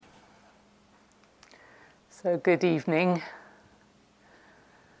So good evening.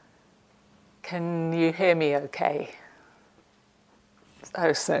 Can you hear me okay?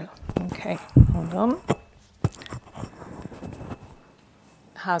 So. Okay, hold on.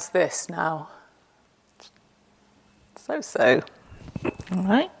 How's this now? So. All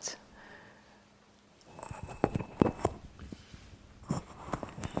right.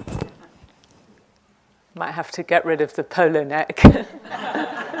 Might have to get rid of the polo neck. Is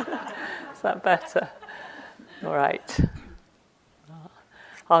that better? All right.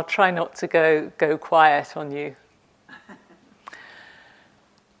 I'll try not to go quiet on you.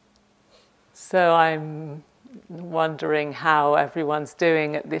 So I'm wondering how everyone's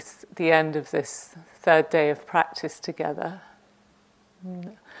doing at the end of this third day of practice together.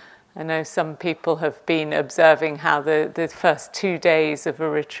 I know some people have been observing how the first 2 days of a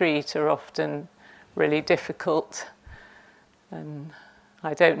retreat are often really difficult. And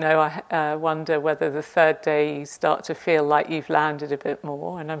I don't know, I wonder whether the third day you start to feel like you've landed a bit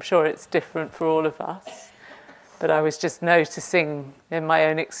more, and I'm sure it's different for all of us. But I was just noticing in my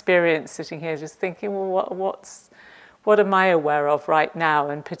own experience sitting here, just thinking, well, what am I aware of right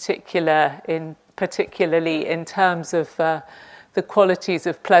now, and particularly in terms of the qualities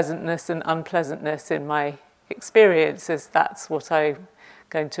of pleasantness and unpleasantness in my experiences. That's what I'm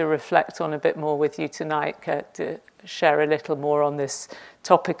going to reflect on a bit more with you tonight, to share a little more on this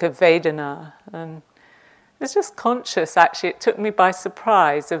topic of Vedana. And I was just conscious, actually, it took me by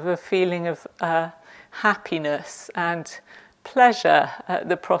surprise, of a feeling of happiness and pleasure at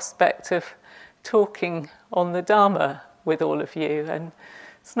the prospect of talking on the Dharma with all of you. And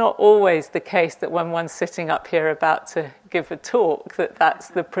it's not always the case that when one's sitting up here about to give a talk that's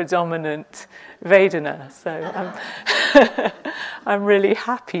the predominant Vedana. So I'm really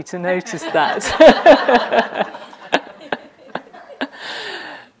happy to notice that.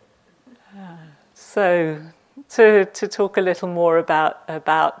 So to talk a little more about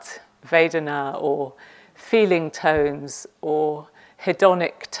Vedana, or feeling tones, or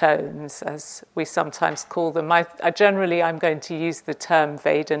hedonic tones, as we sometimes call them. I'm going to use the term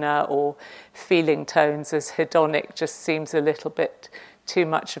Vedana or feeling tones, as hedonic just seems a little bit too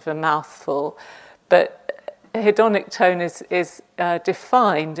much of a mouthful. But hedonic tone is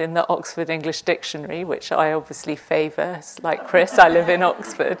defined in the Oxford English Dictionary, which I obviously favour. Like Chris, I live in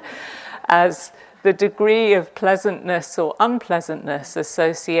Oxford, as the degree of pleasantness or unpleasantness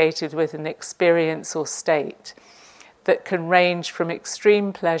associated with an experience or state that can range from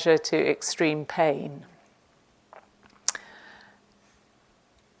extreme pleasure to extreme pain.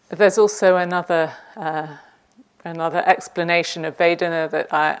 There's also another explanation of Vedana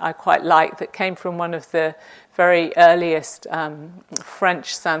that I quite like, that came from one of the very earliest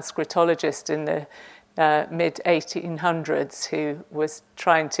French Sanskritologists in the mid-1800s, who was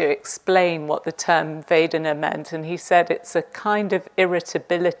trying to explain what the term Vedana meant, and he said it's a kind of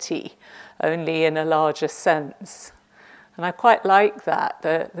irritability, only in a larger sense. And I quite like that,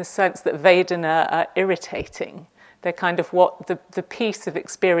 the sense that Vedana are irritating. They're kind of what the piece of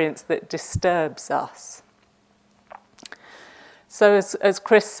experience that disturbs us. So as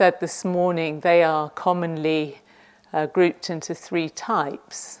Chris said this morning, they are commonly grouped into 3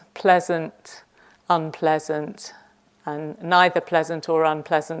 types: pleasant, unpleasant, and neither pleasant or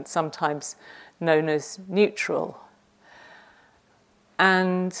unpleasant, sometimes known as neutral.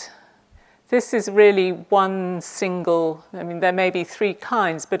 And this is really one single, there may be 3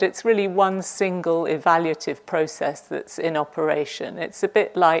 kinds, but it's really one single evaluative process that's in operation. It's a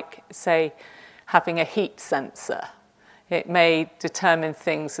bit like, say, having a heat sensor. It may determine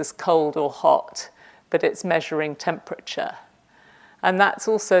things as cold or hot, but it's measuring temperature. And that's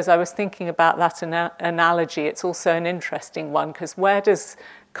also, as I was thinking about that analogy, it's also an interesting one, because where does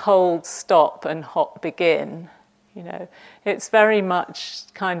cold stop and hot begin? It's very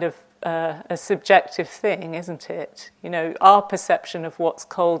much kind of a subjective thing, isn't it? Our perception of what's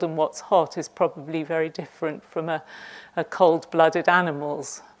cold and what's hot is probably very different from a cold-blooded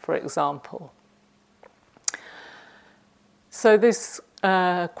animal's, for example. So this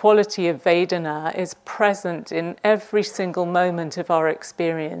quality of Vedana is present in every single moment of our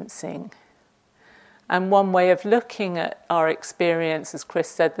experiencing. And one way of looking at our experience, as Chris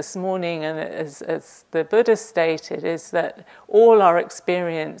said this morning, and as the Buddha stated, is that all our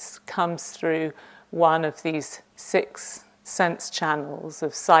experience comes through one of these 6 sense channels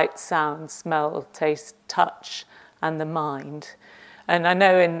of sight, sound, smell, taste, touch, and the mind. And I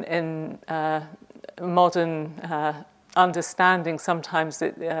know in modern understanding, sometimes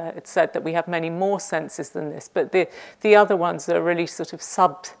it's said that we have many more senses than this, but the other ones are really sort of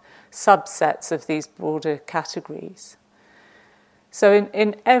subsets of these broader categories. So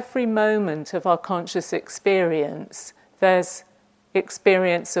in every moment of our conscious experience, there's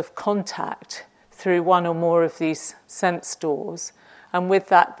experience of contact through one or more of these sense doors, and with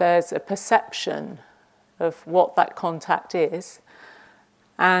that there's a perception of what that contact is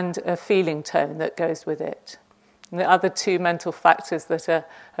and a feeling tone that goes with it. And the other two mental factors that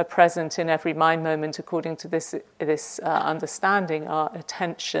are present in every mind moment according to this understanding are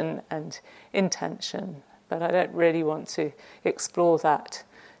attention and intention. But I don't really want to explore that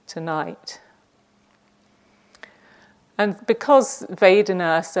tonight. And because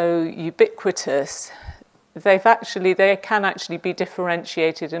Vedana are so ubiquitous, they can actually be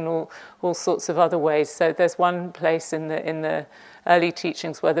differentiated in all sorts of other ways. So there's one place in the early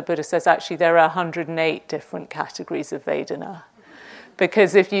teachings where the Buddha says actually there are 108 different categories of Vedana.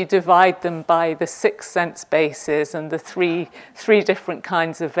 Because if you divide them by the 6 sense bases and the three different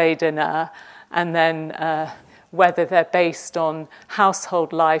kinds of Vedana, and then whether they're based on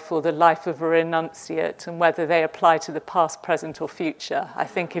household life or the life of a renunciate, and whether they apply to the past, present, or future. I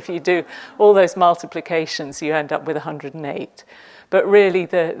think if you do all those multiplications, you end up with 108. But really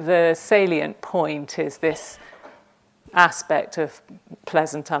the salient point is this aspect of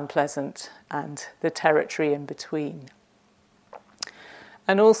pleasant, unpleasant, and the territory in between.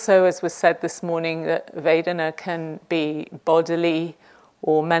 And also, as was said this morning, that Vedana can be bodily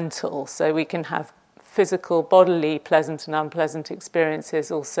or mental. So we can have physical, bodily, pleasant and unpleasant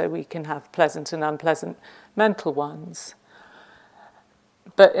experiences. Also, we can have pleasant and unpleasant mental ones.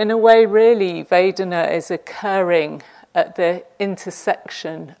 But in a way, really, Vedana is occurring at the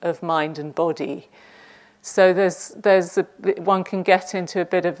intersection of mind and body. So one can get into a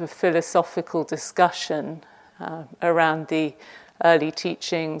bit of a philosophical discussion around the early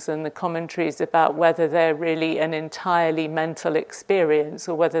teachings and the commentaries about whether they're really an entirely mental experience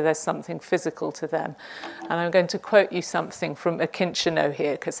or whether there's something physical to them. And I'm going to quote you something from Akinchino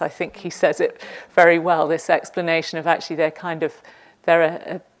here, because I think he says it very well, this explanation of actually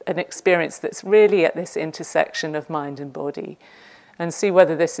they're an experience that's really at this intersection of mind and body, and see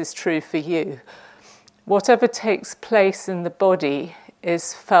whether this is true for you. Whatever takes place in the body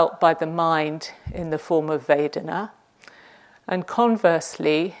is felt by the mind in the form of Vedana. And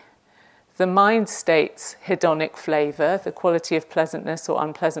conversely, the mind state's hedonic flavour, the quality of pleasantness or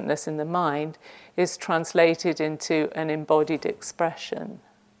unpleasantness in the mind, is translated into an embodied expression.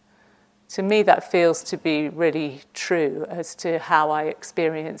 To me, that feels to be really true as to how I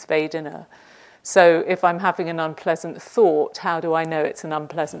experience Vedana. So if I'm having an unpleasant thought, how do I know it's an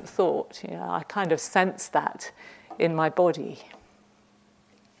unpleasant thought? I kind of sense that in my body.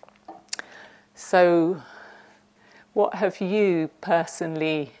 So what have you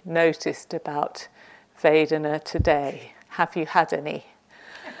personally noticed about Vedana today? Have you had any?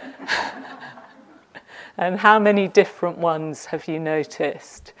 And how many different ones have you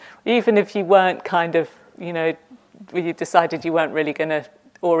noticed? Even if you weren't you decided you weren't really going to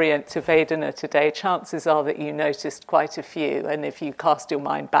orient to Vedana today, chances are that you noticed quite a few. And if you cast your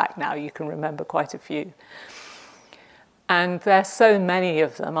mind back now, you can remember quite a few. And there's so many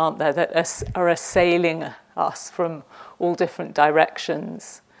of them, aren't there, that are assailing us from all different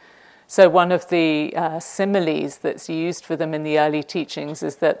directions. So one of the similes that's used for them in the early teachings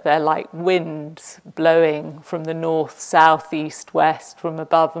is that they're like winds blowing from the north, south, east, west, from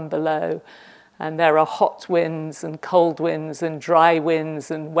above and below. And there are hot winds and cold winds and dry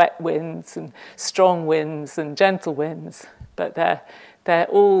winds and wet winds and strong winds and gentle winds. But they're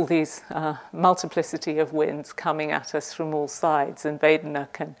all these multiplicity of winds coming at us from all sides, and Vedana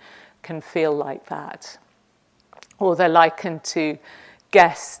can feel like that. Or they're likened to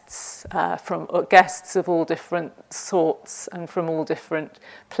guests of all different sorts and from all different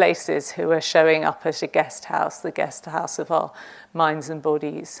places who are showing up at a guest house, the guest house of our minds and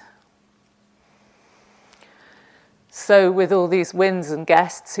bodies. So with all these winds and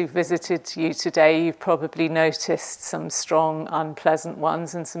guests who visited you today, you've probably noticed some strong unpleasant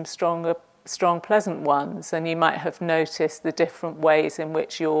ones and some strong pleasant ones, and you might have noticed the different ways in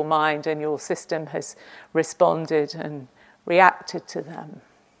which your mind and your system has responded and reacted to them.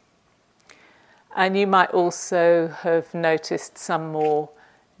 And you might also have noticed some more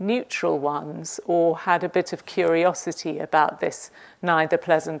neutral ones, or had a bit of curiosity about this neither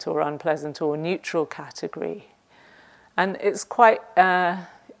pleasant or unpleasant or neutral category. And it's quite,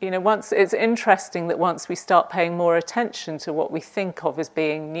 it's interesting that once we start paying more attention to what we think of as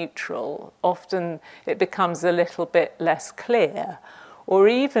being neutral, often it becomes a little bit less clear. Or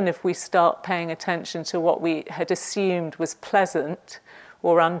even if we start paying attention to what we had assumed was pleasant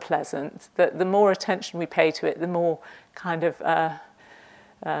or unpleasant, that the more attention we pay to it, the more kind of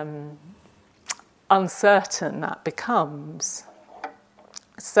uncertain that becomes.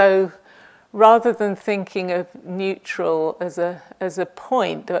 So rather than thinking of neutral as a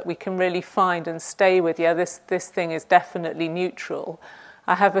point that we can really find and stay with, this thing is definitely neutral,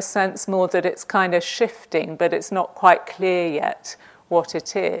 I have a sense more that it's kind of shifting, but it's not quite clear yet what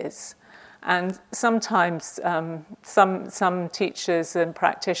it is. And sometimes some teachers and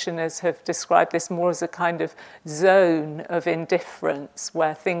practitioners have described this more as a kind of zone of indifference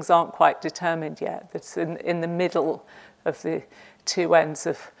where things aren't quite determined yet. That's in the middle of the two ends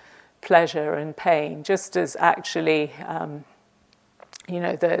of pleasure and pain, just as actually,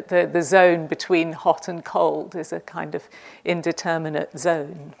 the zone between hot and cold is a kind of indeterminate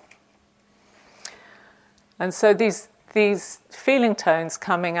zone. And so these feeling tones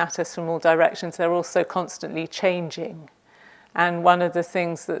coming at us from all directions, they're also constantly changing. And one of the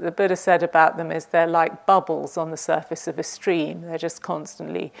things that the Buddha said about them is they're like bubbles on the surface of a stream. They're just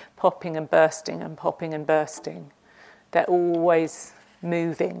constantly popping and bursting and popping and bursting. They're always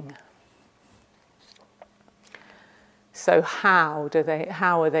moving. So how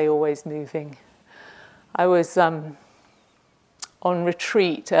are they always moving? I was on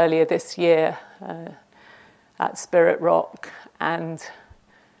retreat earlier this year at Spirit Rock, and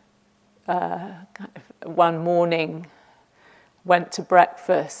one morning went to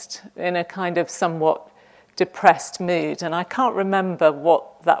breakfast in a kind of somewhat depressed mood, and I can't remember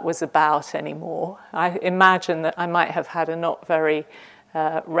what that was about anymore. I imagine that I might have had a not very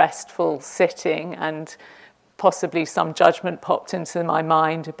restful sitting, and possibly some judgment popped into my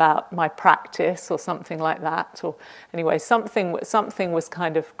mind about my practice or something like that. Or anyway, something was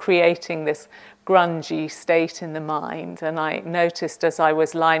kind of creating this grungy state in the mind. And I noticed as I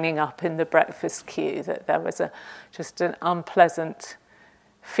was lining up in the breakfast queue that there was just an unpleasant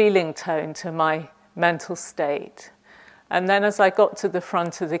feeling tone to my mental state. And then as I got to the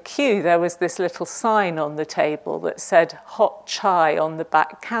front of the queue, there was this little sign on the table that said hot chai on the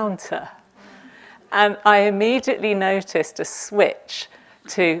back counter. And I immediately noticed a switch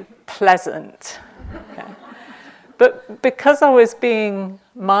to pleasant. Okay. But because I was being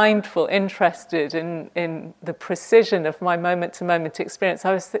mindful, interested in the precision of my moment-to-moment experience,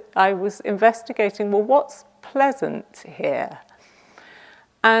 I was investigating, well, what's pleasant here?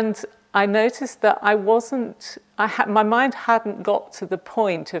 And I noticed that my mind hadn't got to the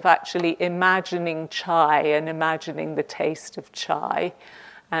point of actually imagining chai and imagining the taste of chai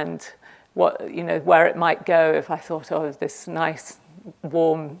and where it might go if I thought, oh, this nice,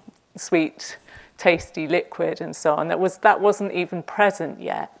 warm, sweet, tasty liquid and so on. That wasn't even present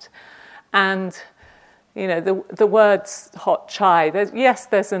yet. And, the words hot chai,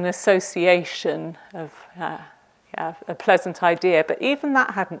 there's an association of a pleasant idea, but even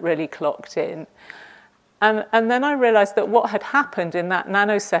that hadn't really clocked in. And then I realized that what had happened in that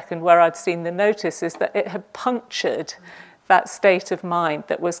nanosecond where I'd seen the notice is that it had punctured that state of mind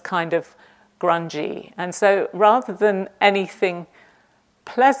that was kind of grungy. And so rather than anything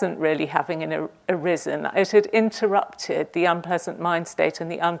pleasant really having arisen, it had interrupted the unpleasant mind state,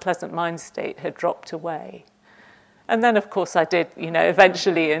 and the unpleasant mind state had dropped away. And then, of course, I did,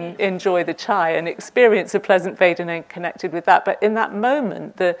 eventually enjoy the chai and experience a pleasant Vedana connected with that. But in that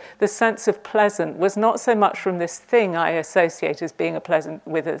moment, the sense of pleasant was not so much from this thing I associate as being a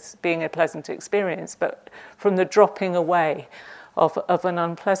pleasant experience, but from the dropping away of an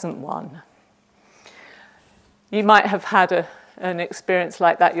unpleasant one. You might have had an experience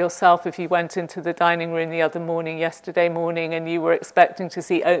like that yourself if you went into the dining room yesterday morning, and you were expecting to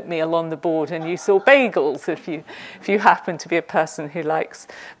see oatmeal on the board and you saw bagels, if you happen to be a person who likes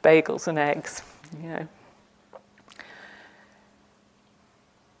bagels and eggs.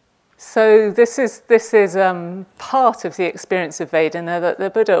 So this is part of the experience of Vedana that the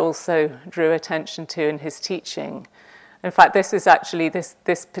Buddha also drew attention to in his teaching. In fact, this is actually this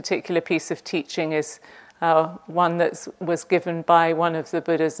particular piece of teaching is one that was given by one of the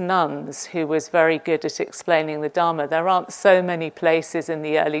Buddha's nuns, who was very good at explaining the Dharma. There aren't so many places in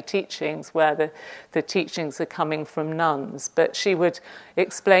the early teachings where the teachings are coming from nuns, but she would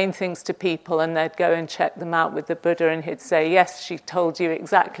explain things to people and they'd go and check them out with the Buddha, and he'd say, yes, she told you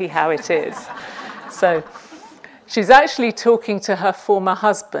exactly how it is. So she's actually talking to her former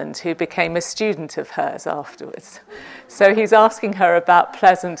husband, who became a student of hers afterwards. So he's asking her about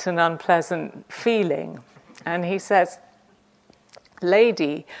pleasant and unpleasant feeling. And he says,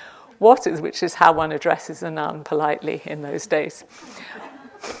 lady, which is how one addresses a nun politely in those days,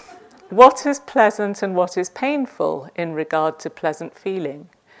 what is pleasant and what is painful in regard to pleasant feeling?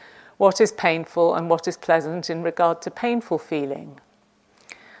 What is painful and what is pleasant in regard to painful feeling?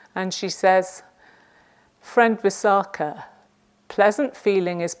 And she says, friend Visakha, pleasant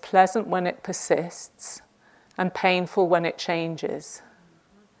feeling is pleasant when it persists and painful when it changes.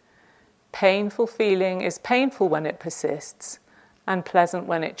 painful feeling is painful when it persists and pleasant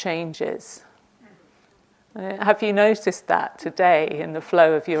when it changes. Have you noticed that today in the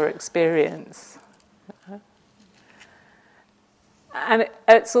flow of your experience? And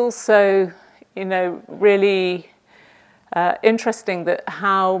it's also, really interesting that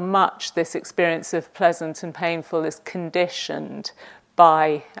how much this experience of pleasant and painful is conditioned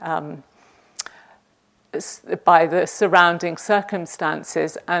by the surrounding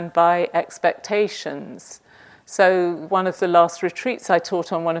circumstances and by expectations. So one of the last retreats I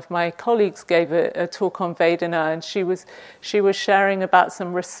taught on, one of my colleagues gave a talk on Vedana, and she was sharing about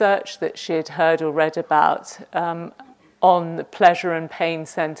some research that she had heard or read about on the pleasure and pain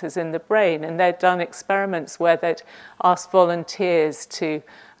centers in the brain. And they'd done experiments where they'd asked volunteers to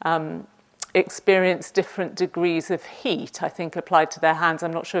experience different degrees of heat, I think applied to their hands.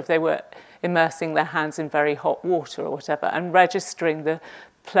 I'm not sure if they were immersing their hands in very hot water or whatever, and registering the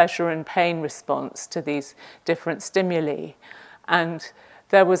pleasure and pain response to these different stimuli. And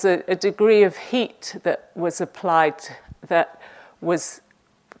there was a degree of heat that was applied that was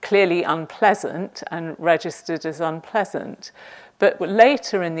clearly unpleasant and registered as unpleasant. But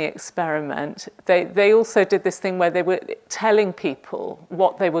later in the experiment, they also did this thing where they were telling people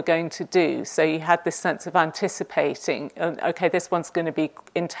what they were going to do. So you had this sense of anticipating, okay, this one's going to be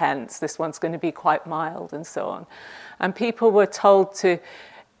intense, this one's going to be quite mild, and so on. And people were told to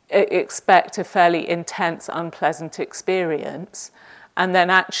expect a fairly intense, unpleasant experience. And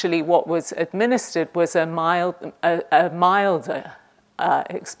then actually what was administered was a milder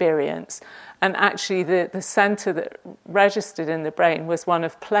experience. And actually the center that registered in the brain was one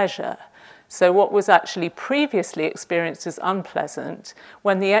of pleasure. So what was actually previously experienced as unpleasant,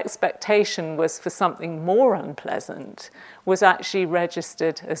 when the expectation was for something more unpleasant, was actually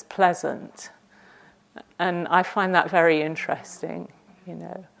registered as pleasant. And I find that very interesting,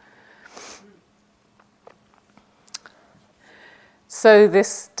 So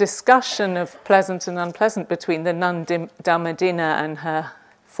this discussion of pleasant and unpleasant between the nun Dhammadina and her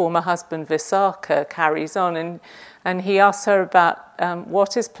former husband Visakha carries on, and he asks her about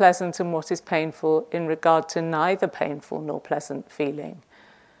what is pleasant and what is painful in regard to neither painful nor pleasant feeling.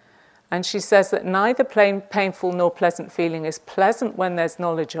 And she says that neither painful nor pleasant feeling is pleasant when there's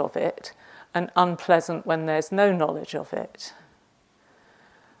knowledge of it, and unpleasant when there's no knowledge of it.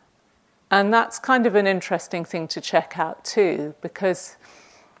 And that's kind of an interesting thing to check out too, because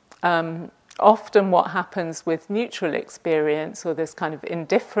often what happens with neutral experience, or this kind of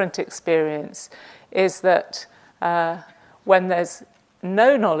indifferent experience, is that when there's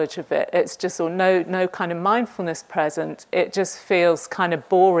no knowledge of it, it's just, or no kind of mindfulness present, it just feels kind of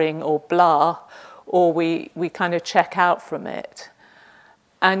boring or blah, or we kind of check out from it.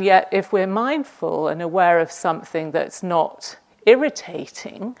 And yet if we're mindful and aware of something that's not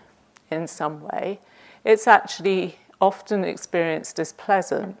irritating in some way, it's actually often experienced as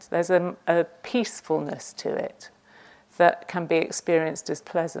pleasant. There's a peacefulness to it that can be experienced as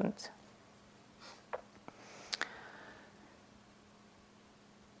pleasant.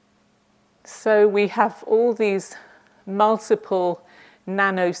 So we have all these multiple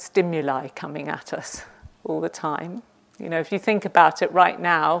nano-stimuli coming at us all the time. If you think about it right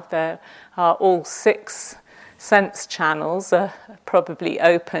now, there are all 6 sense channels are probably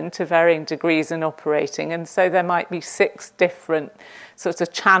open to varying degrees and operating, and so there might be 6 different sorts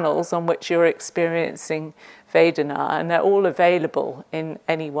of channels on which you're experiencing Vedana, and they're all available in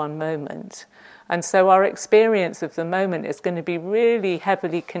any one moment. And so our experience of the moment is going to be really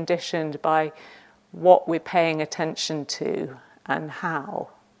heavily conditioned by what we're paying attention to and how.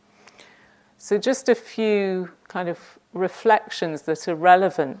 So just a few kind of reflections that are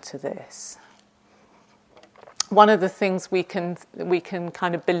relevant to this. One of the things we can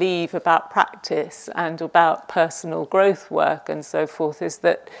kind of believe about practice and about personal growth work and so forth is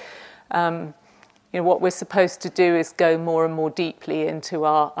that what we're supposed to do is go more and more deeply into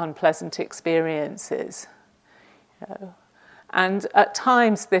our unpleasant experiences. And at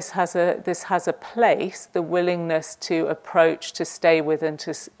times this has a place, the willingness to approach, to stay with, and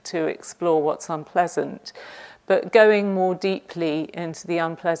to explore what's unpleasant. But going more deeply into the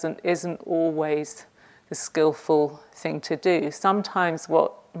unpleasant isn't always the skillful thing to do. Sometimes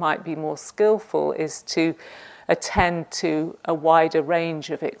what might be more skillful is to attend to a wider range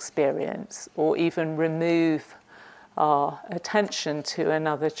of experience, or even remove our attention to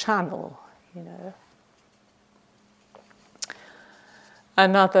another channel.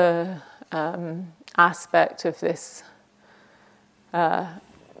 Another aspect of this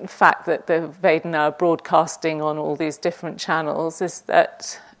fact that the Vedana are broadcasting on all these different channels is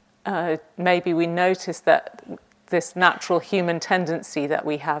that maybe we notice that this natural human tendency that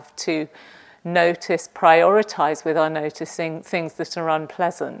we have to notice, prioritize with our noticing things that are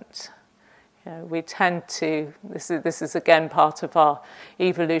unpleasant. We tend to, this is again part of our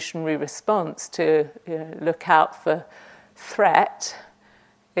evolutionary response to look out for threat,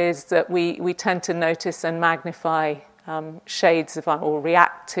 is that we tend to notice and magnify shades of, or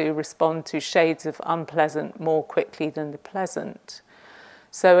react to, respond to shades of unpleasant more quickly than the pleasant.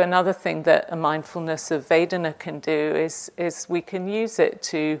 So another thing that a mindfulness of Vedana can do is we can use it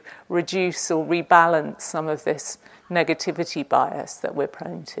to reduce or rebalance some of this negativity bias that we're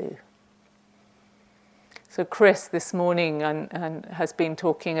prone to. So Chris this morning and has been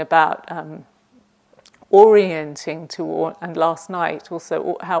talking about orienting to, and last night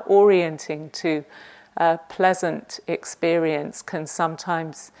also, how orienting to a pleasant experience can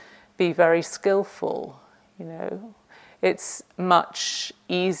sometimes be very skillful. It's much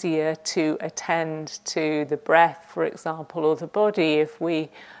easier to attend to the breath, for example, or the body if we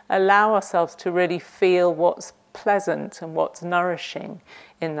allow ourselves to really feel what's pleasant and what's nourishing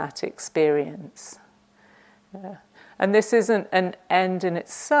in that experience. And this isn't an end in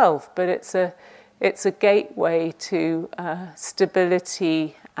itself, but it's a gateway to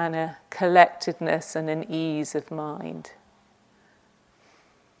stability and a collectedness and an ease of mind.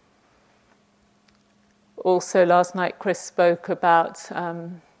 Also, last night Chris spoke about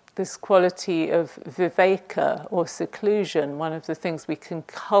this quality of viveka, or seclusion, one of the things we can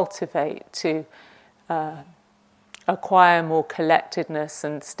cultivate to acquire more collectedness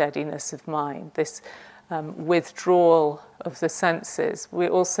and steadiness of mind, this withdrawal of the senses. We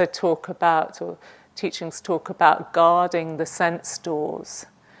also talk about, or teachings talk about, guarding the sense doors.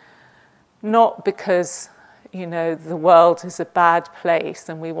 Not because the world is a bad place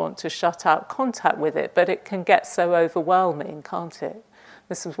and we want to shut out contact with it, but it can get so overwhelming, can't it?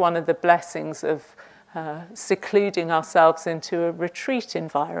 This is one of the blessings of secluding ourselves into a retreat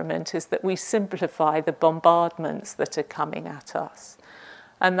environment, is that we simplify the bombardments that are coming at us.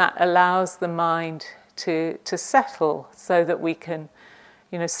 And that allows the mind to settle, so that we can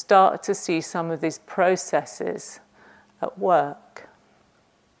start to see some of these processes at work.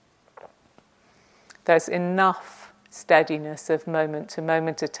 There's enough steadiness of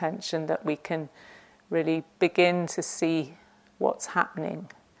moment-to-moment attention that we can really begin to see what's happening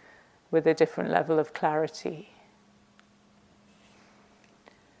with a different level of clarity.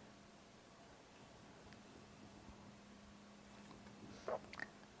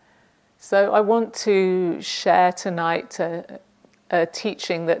 So I want to share tonight a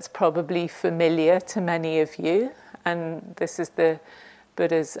teaching that's probably familiar to many of you, and this is the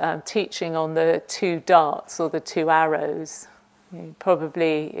Buddha's teaching on the two darts, or the two arrows.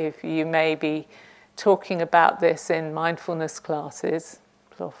 Probably, if you may be talking about this in mindfulness classes,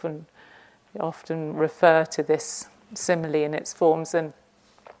 often refer to this simile in its forms, and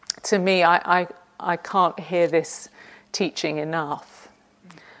to me, I can't hear this teaching enough.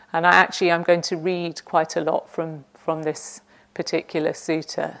 And I'm going to read quite a lot from this particular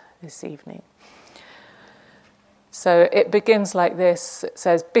sutta this evening. So it begins like this. It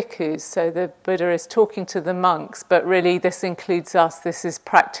says, bhikkhus. So the Buddha is talking to the monks, but really this includes us. This is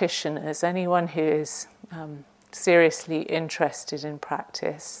practitioners, anyone who is seriously interested in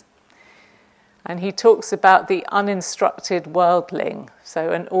practice. And he talks about the uninstructed worldling,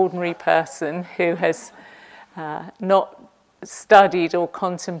 so an ordinary person who has not studied or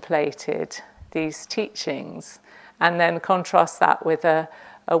contemplated these teachings, and then contrast that with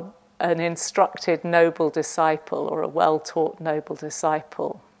an instructed noble disciple, or a well-taught noble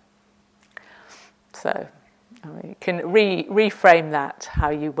disciple. So you can reframe that how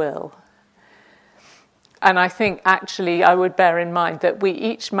you will. And I think actually I would bear in mind that we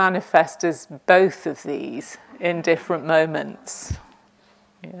each manifest as both of these in different moments.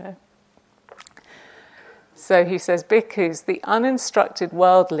 So he says, bhikkhus, the uninstructed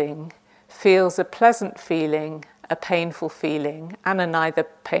worldling feels a pleasant feeling, a painful feeling, and a neither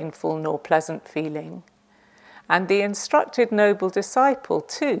painful nor pleasant feeling. And the instructed noble disciple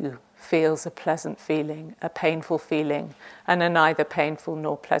too feels a pleasant feeling, a painful feeling, and a neither painful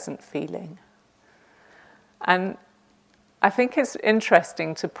nor pleasant feeling. And I think it's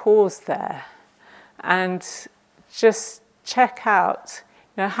interesting to pause there and just check out,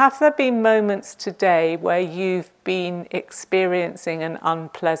 have there been moments today where you've been experiencing an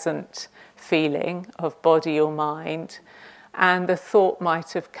unpleasant feeling of body or mind, and the thought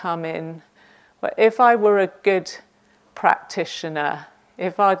might have come in, well, if I were a good practitioner,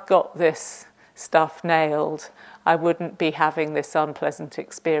 if I'd got this stuff nailed, I wouldn't be having this unpleasant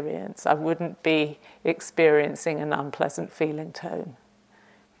experience. I wouldn't be experiencing an unpleasant feeling tone.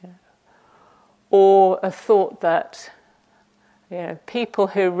 or a thought that, people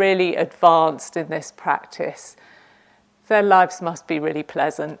who are really advanced in this practice, their lives must be really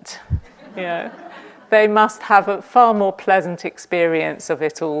pleasant. They must have a far more pleasant experience of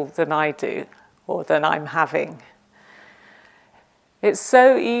it all than I do, or than I'm having. It's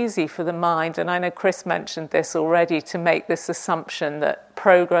so easy for the mind, and I know Chris mentioned this already, to make this assumption that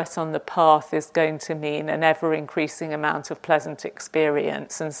progress on the path is going to mean an ever-increasing amount of pleasant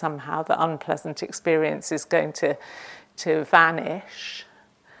experience, and somehow the unpleasant experience is going to vanish.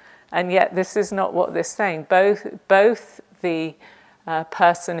 And yet this is not what they're saying. Both the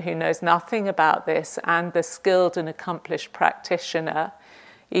person who knows nothing about this and the skilled and accomplished practitioner,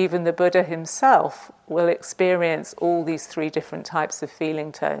 even the Buddha himself, will experience all these three different types of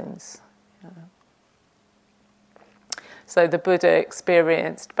feeling tones. So the Buddha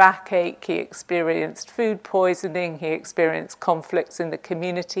experienced backache, he experienced food poisoning, he experienced conflicts in the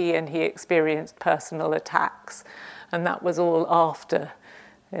community, and he experienced personal attacks. And that was all after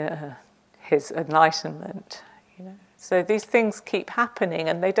his enlightenment. So these things keep happening,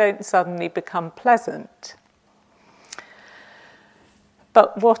 and they don't suddenly become pleasant.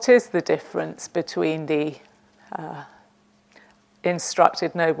 But what is the difference between the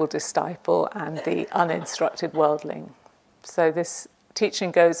instructed noble disciple and the uninstructed worldling? So this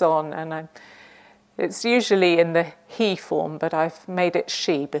teaching goes on, and it's usually in the he form, but I've made it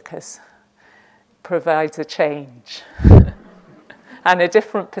she because it provides a change. And a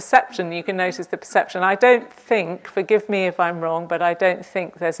different perception. You can notice the perception. I don't think, forgive me if I'm wrong, but I don't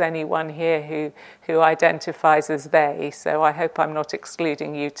think there's anyone here who identifies as they, so I hope I'm not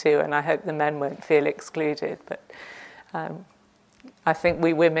excluding you too, and I hope the men won't feel excluded. But I think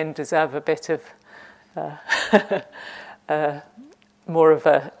we women deserve a bit of more of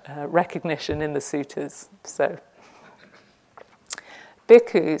a recognition in the suttas. So,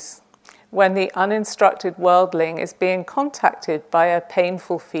 bhikkhus, when the uninstructed worldling is being contacted by a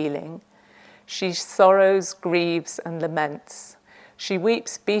painful feeling, she sorrows, grieves, and laments. She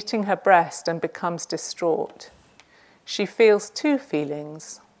weeps, beating her breast, and becomes distraught. She feels two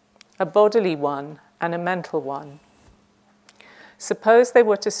feelings, a bodily one and a mental one. Suppose they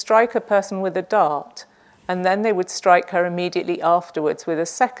were to strike a person with a dart, and then they would strike her immediately afterwards with a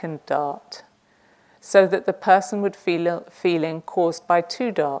second dart, so that the person would feel a feeling caused by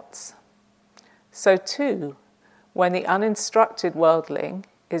two darts. So too, when the uninstructed worldling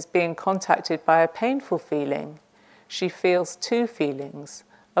is being contacted by a painful feeling, she feels two feelings,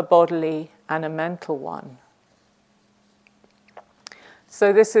 a bodily and a mental one.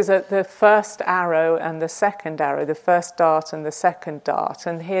 So this is the first arrow and the second arrow, the first dart and the second dart.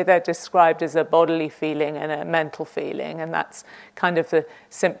 And here they're described as a bodily feeling and a mental feeling, and that's kind of the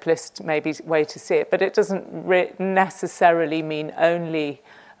simplest maybe way to see it. But it doesn't necessarily mean only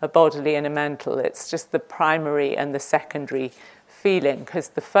a bodily and a mental. It's just the primary and the secondary feeling, because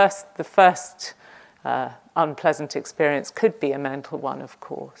the first unpleasant experience could be a mental one, of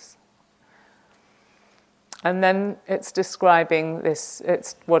course. And then it's describing this.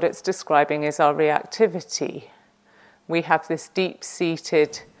 What it's describing is our reactivity. We have this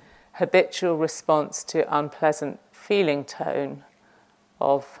deep-seated habitual response to unpleasant feeling tone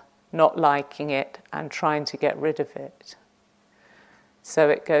of not liking it and trying to get rid of it. So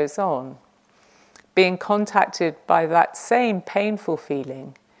it goes on. Being contacted by that same painful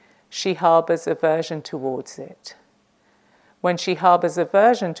feeling, she harbours aversion towards it. When she harbours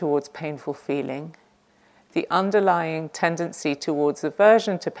aversion towards painful feeling, the underlying tendency towards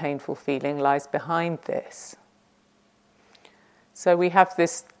aversion to painful feeling lies behind this. So we have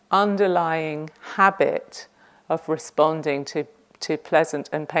this underlying habit of responding to pleasant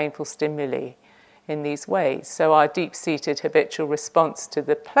and painful stimuli in these ways. So our deep-seated habitual response to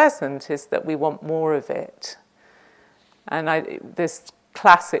the pleasant is that we want more of it. And this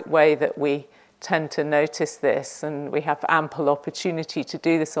classic way that we tend to notice this, and we have ample opportunity to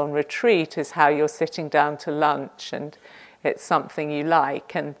do this on retreat, is how you're sitting down to lunch and it's something you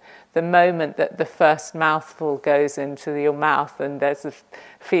like, and the moment that the first mouthful goes into your mouth and there's a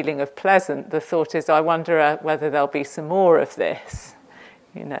feeling of pleasant, the thought is, I wonder whether there'll be some more of this,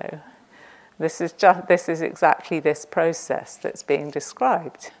 This is exactly this process that's being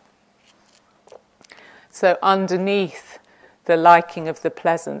described. So underneath the liking of the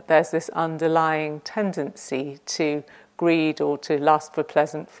pleasant, there's this underlying tendency to greed or to lust for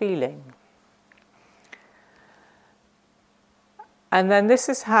pleasant feeling. And then this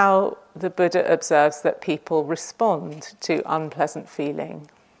is how the Buddha observes that people respond to unpleasant feeling.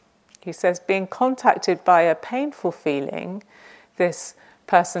 He says, being contacted by a painful feeling, this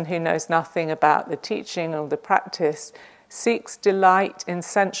person who knows nothing about the teaching or the practice seeks delight in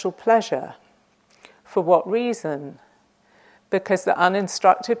sensual pleasure, For what reason? Because the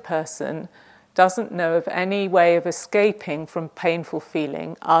uninstructed person doesn't know of any way of escaping from painful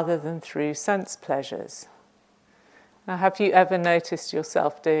feeling other than through sense pleasures. Now, have you ever noticed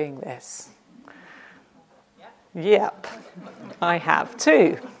yourself doing this? Yep, I have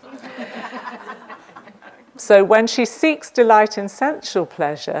too. So when she seeks delight in sensual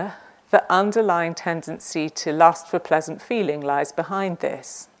pleasure, the underlying tendency to lust for pleasant feeling lies behind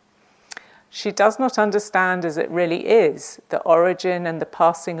this. She does not understand as it really is the origin and the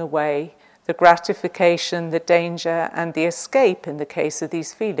passing away, the gratification, the danger, and the escape in the case of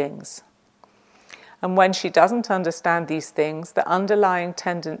these feelings. And when she doesn't understand these things, the underlying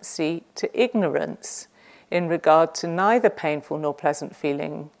tendency to ignorance in regard to neither painful nor pleasant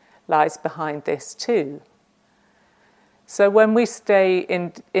feeling lies behind this too. So when we stay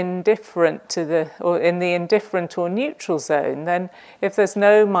indifferent in the indifferent or neutral zone, then if there's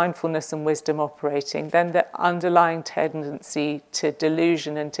no mindfulness and wisdom operating, then the underlying tendency to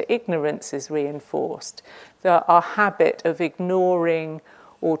delusion and to ignorance is reinforced. Our habit of ignoring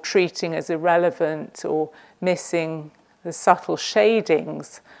or treating as irrelevant or missing the subtle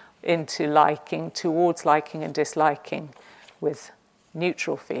shadings into liking, towards liking and disliking with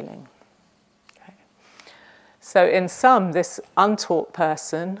neutral feeling. So in sum, this untaught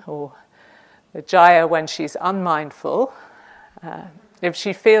person, or the Jaya when she's unmindful, if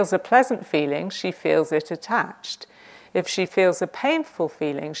she feels a pleasant feeling, she feels it attached. If she feels a painful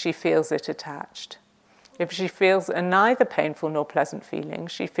feeling, she feels it attached. If she feels a neither painful nor pleasant feeling,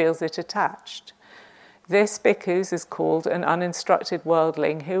 she feels it attached. This bhikkhus is called an uninstructed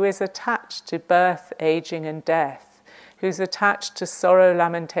worldling who is attached to birth, aging and death, who's attached to sorrow,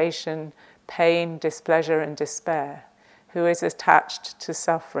 lamentation, pain, displeasure and despair, who is attached to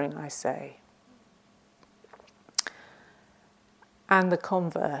suffering, I say. And the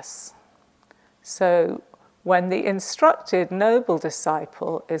converse. So when the instructed noble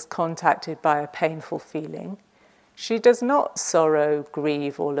disciple is contacted by a painful feeling, she does not sorrow,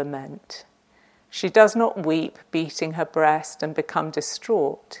 grieve or lament. She does not weep, beating her breast and become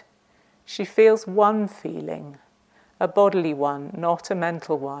distraught. She feels one feeling, a bodily one, not a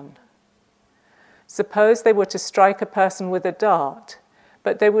mental one. Suppose they were to strike a person with a dart,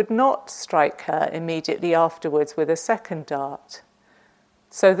 but they would not strike her immediately afterwards with a second dart,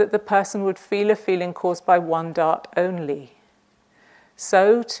 so that the person would feel a feeling caused by one dart only.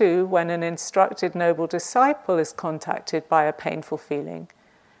 So too, when an instructed noble disciple is contacted by a painful feeling,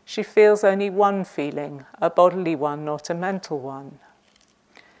 she feels only one feeling, a bodily one, not a mental one.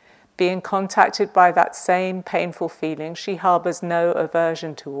 Being contacted by that same painful feeling, she harbours no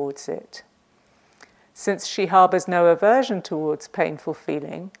aversion towards it. Since she harbours no aversion towards painful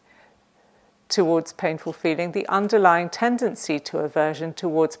feeling, the underlying tendency to aversion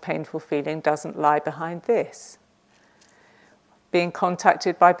towards painful feeling doesn't lie behind this. Being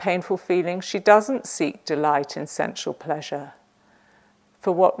contacted by painful feeling, she doesn't seek delight in sensual pleasure.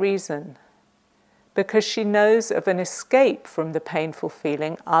 For what reason? Because she knows of an escape from the painful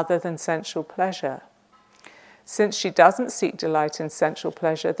feeling other than sensual pleasure. Since she doesn't seek delight in sensual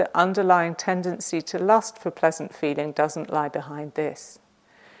pleasure, the underlying tendency to lust for pleasant feeling doesn't lie behind this.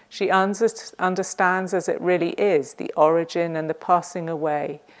 She understands as it really is the origin and the passing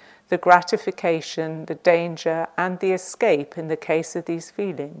away, the gratification, the danger, and the escape in the case of these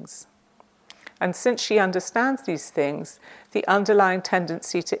feelings. And since she understands these things, the underlying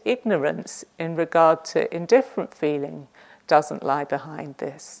tendency to ignorance in regard to indifferent feeling doesn't lie behind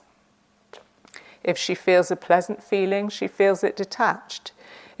this. If she feels a pleasant feeling, she feels it detached.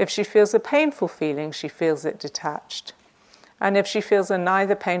 If she feels a painful feeling, she feels it detached. And if she feels a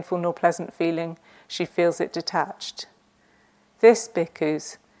neither painful nor pleasant feeling, she feels it detached. This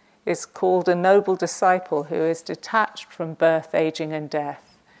bhikkhus is called a noble disciple who is detached from birth, aging and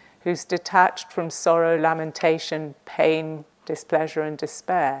death, who's detached from sorrow, lamentation, pain, displeasure and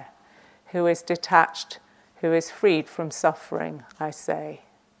despair, who is detached, who is freed from suffering, I say.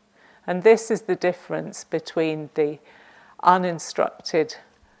 And this is the difference between the uninstructed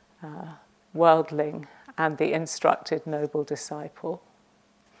worldling and the instructed noble disciple,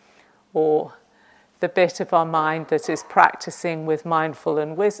 or the bit of our mind that is practicing with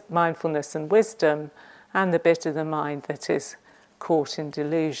mindfulness and wisdom, and the bit of the mind that is caught in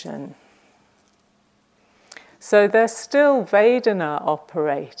delusion. So there's still Vedana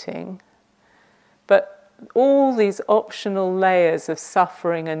operating, but all these optional layers of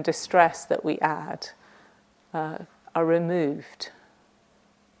suffering and distress that we add are removed.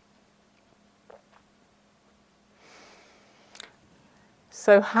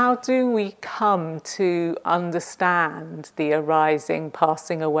 So how do we come to understand the arising,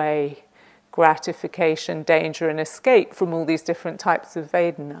 passing away, gratification, danger, and escape from all these different types of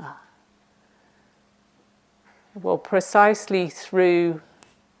Vedana? Well, precisely through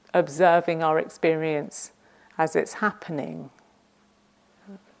observing our experience as it's happening.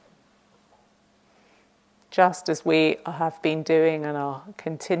 Just as we have been doing and are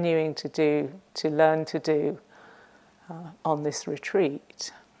continuing to do, to learn to do on this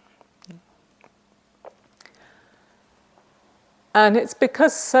retreat. And it's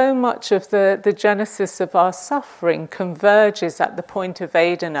because so much of the genesis of our suffering converges at the point of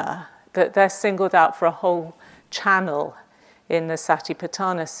Vedana that they're singled out for a whole channel in the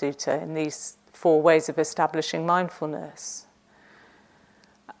Satipatthana Sutta, in these 4 ways of establishing mindfulness.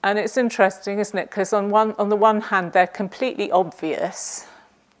 And it's interesting, isn't it? Because on the one hand, they're completely obvious,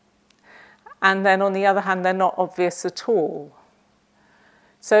 and then on the other hand, they're not obvious at all.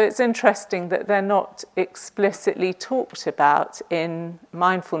 So it's interesting that they're not explicitly talked about in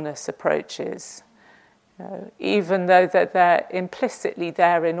mindfulness approaches, even though that they're implicitly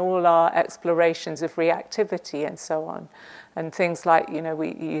there in all our explorations of reactivity and so on. And things like,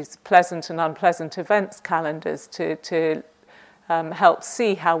 we use pleasant and unpleasant events calendars to help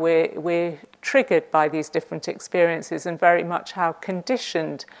see how we're triggered by these different experiences, and very much how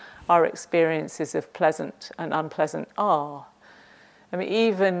conditioned our experiences of pleasant and unpleasant are. I mean,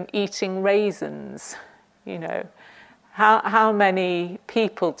 even eating raisins, how many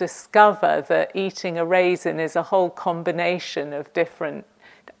people discover that eating a raisin is a whole combination of different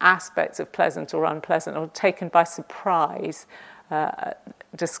aspects of pleasant or unpleasant, or taken by surprise,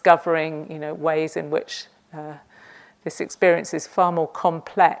 discovering, ways in which this experience is far more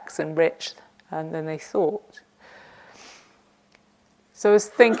complex and rich than they thought. So I was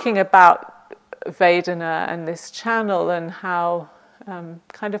thinking about Vedana and this channel, and how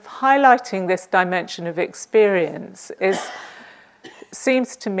kind of highlighting this dimension of experience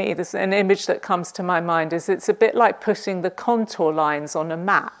seems to me, there's an image that comes to my mind, is it's a bit like putting the contour lines on a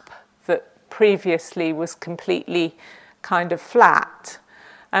map that previously was completely kind of flat.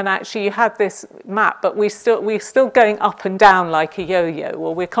 And actually you had this map, but we're still going up and down like a yo-yo,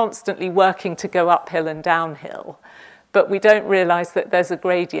 or we're constantly working to go uphill and downhill. But we don't realise that there's a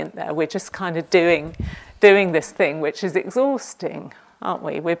gradient there. We're just kind of doing this thing, which is exhausting, aren't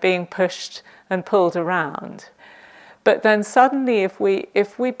we? We're being pushed and pulled around. But then suddenly, if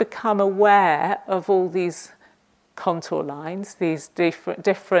we become aware of all these contour lines, these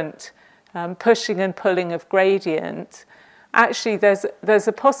different pushing and pulling of gradient, actually there's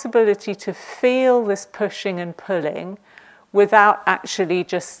a possibility to feel this pushing and pulling without actually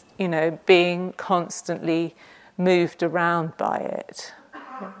just, being constantly moved around by it.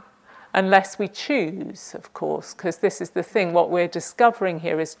 Unless we choose, of course, because this is the thing, what we're discovering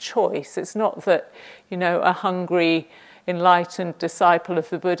here is choice. It's not that, a hungry, enlightened disciple of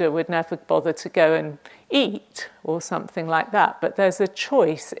the Buddha would never bother to go and eat or something like that, but there's a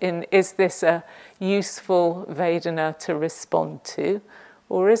choice in, is this a useful Vedana to respond to,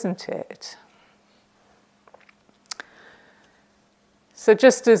 or isn't it? So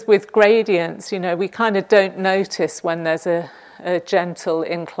just as with gradients, we kind of don't notice when there's a gentle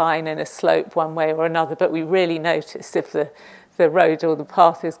incline and a slope one way or another, but we really notice if the road or the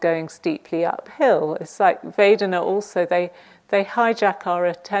path is going steeply uphill. It's like Vedana also, they hijack our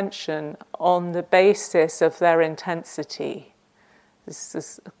attention on the basis of their intensity. This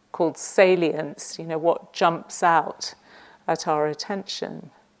is called salience, what jumps out at our attention.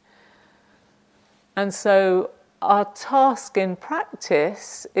 And so our task in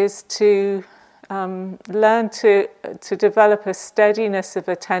practice is to learn to develop a steadiness of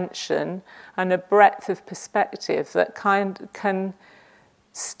attention and a breadth of perspective that can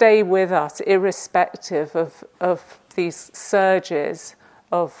stay with us irrespective of these surges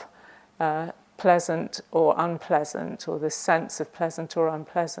of pleasant or unpleasant, or the sense of pleasant or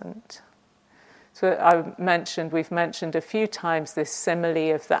unpleasant. So we've mentioned a few times this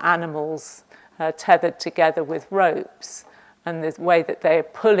simile of the animals tethered together with ropes, and the way that they're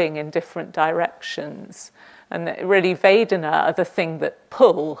pulling in different directions. And really Vedana are the thing that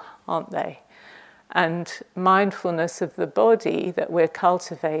pull, aren't they? And mindfulness of the body that we're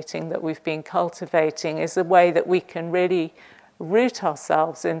cultivating, that we've been cultivating, is a way that we can really root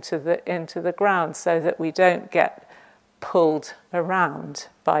ourselves into the ground, so that we don't get pulled around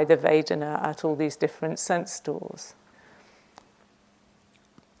by the Vedana at all these different sense doors.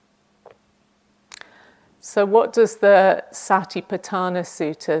 So what does the Satipatthana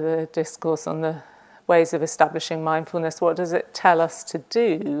Sutta, the discourse on the ways of establishing mindfulness, what does it tell us to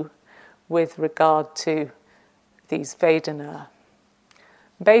do with regard to these Vedana?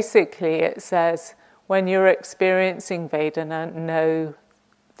 Basically, it says, when you're experiencing Vedana, know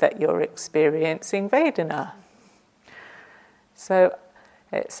that you're experiencing Vedana. So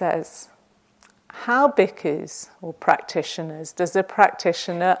it says, how bhikkhus or practitioners does a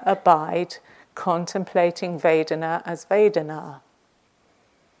practitioner abide contemplating Vedana as Vedana,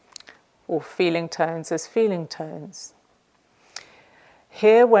 or feeling tones as feeling tones?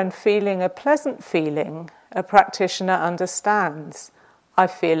 Here, when feeling a pleasant feeling, a practitioner understands, I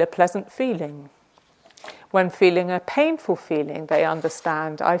feel a pleasant feeling. When feeling a painful feeling, they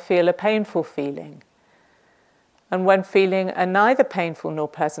understand, I feel a painful feeling. And when feeling a neither painful nor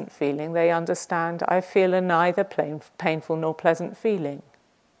pleasant feeling, they understand, I feel a neither painful nor pleasant feeling.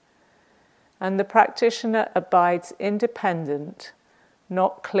 And the practitioner abides independent,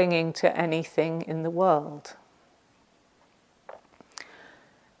 not clinging to anything in the world.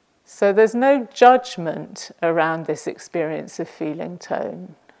 So there's no judgment around this experience of feeling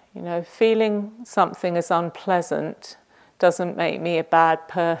tone. You know, feeling something as unpleasant doesn't make me a bad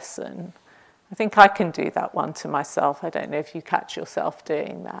person. I think I can do that one to myself. I don't know if you catch yourself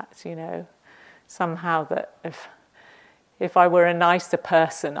doing that, you know. Somehow that if I were a nicer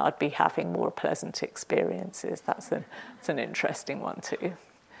person, I'd be having more pleasant experiences. That's an interesting one too.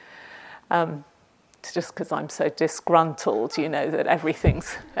 It's just because I'm so disgruntled, you know, that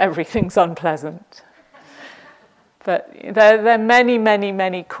everything's unpleasant. But there are many, many,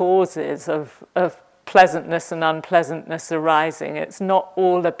 many causes of pleasantness and unpleasantness arising. It's not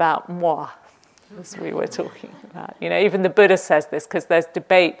all about moi, as we were talking about. You know, even the Buddha says this, because there's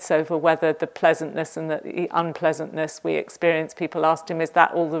debates over whether the pleasantness and the unpleasantness we experience. People asked him, is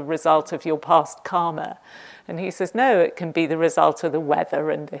that all the result of your past karma? And he says, no, it can be the result of the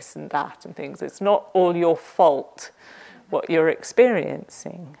weather and this and that and things. It's not all your fault, what you're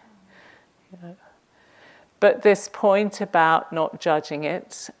experiencing. You know. But this point about not judging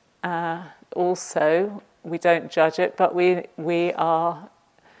it, also, we don't judge it, but we are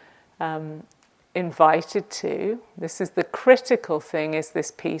invited to. This is the critical thing, is this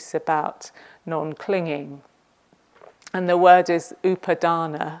piece about non-clinging. And the word is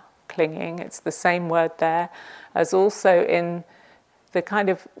upadana, clinging. It's the same word there as also in the kind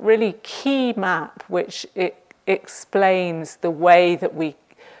of really key map, which it explains the way that we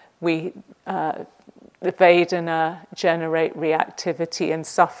the Vedana generate reactivity and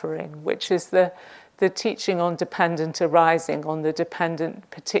suffering, which is the teaching on dependent arising,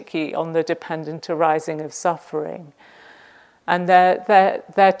 particularly on the dependent arising of suffering. And there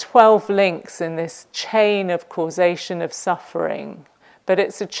are 12 links in this chain of causation of suffering, but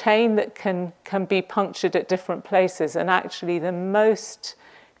it's a chain that can be punctured at different places. And actually the most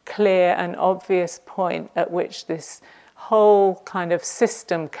clear and obvious point at which this whole kind of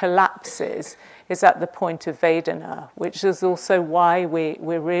system collapses is at the point of Vedana, which is also why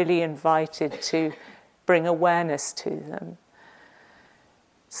we're really invited to bring awareness to them.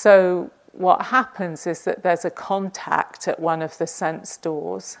 So what happens is that there's a contact at one of the sense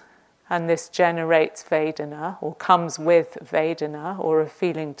doors, and this generates Vedana, or comes with Vedana, or a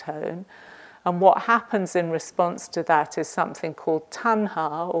feeling tone. And what happens in response to that is something called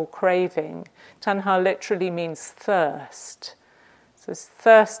tanha, or craving. Tanha literally means thirst. So it's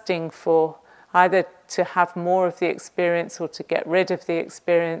thirsting for either to have more of the experience or to get rid of the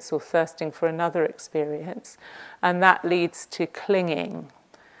experience, or thirsting for another experience. And that leads to clinging.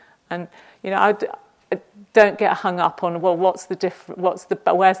 And, you know, I don't get hung up on, well, where's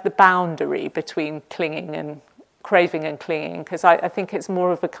the boundary between clinging and craving and clinging? Because I think it's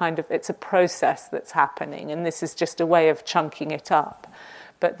more of it's a process that's happening, and this is just a way of chunking it up.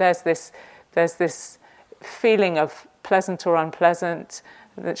 But there's this feeling of pleasant or unpleasant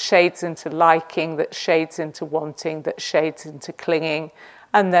that shades into liking, that shades into wanting, that shades into clinging,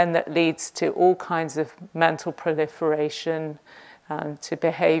 and then that leads to all kinds of mental proliferation, to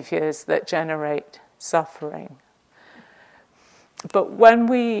behaviors that generate suffering. But when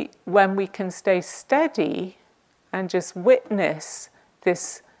we can stay steady and just witness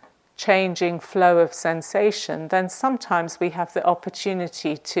this changing flow of sensation, then sometimes we have the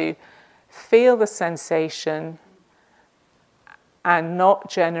opportunity to feel the sensation and not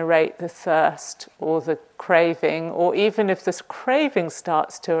generate the thirst or the craving, or even if this craving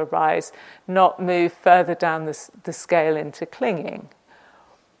starts to arise, not move further down the scale into clinging.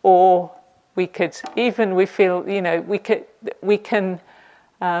 Or we can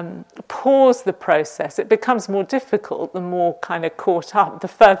pause the process. It becomes more difficult the more kind of caught up, the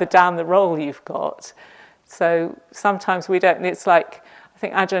further down the roll you've got. So sometimes we don't, it's like, I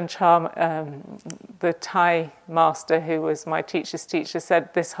think Ajahn Chah, the Thai master who was my teacher's teacher,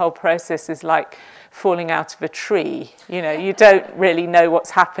 said this whole process is like falling out of a tree. You know, you don't really know what's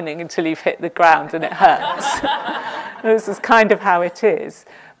happening until you've hit the ground and it hurts. This is kind of how it is.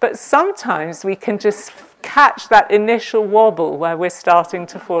 But sometimes we can just catch that initial wobble where we're starting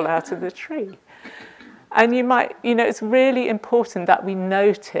to fall out of the tree. And it's really important that we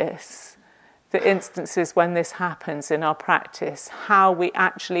notice the instances when this happens in our practice, how we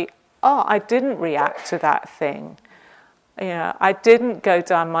actually, I didn't react to that thing. I didn't go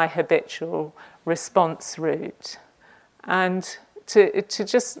down my habitual response route. And to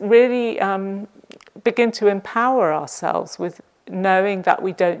just really begin to empower ourselves with knowing that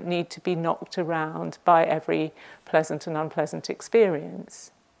we don't need to be knocked around by every pleasant and unpleasant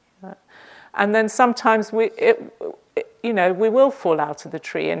experience. And then sometimes we will fall out of the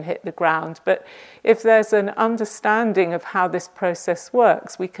tree and hit the ground. But if there's an understanding of how this process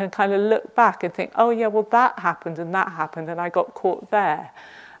works, we can kind of look back and think, that happened, and I got caught there.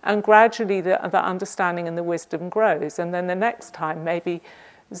 And gradually the understanding and the wisdom grows. And then the next time, maybe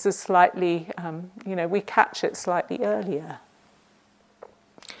there's a slightly, we catch it slightly earlier.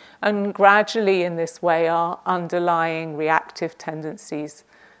 And gradually in this way, our underlying reactive tendencies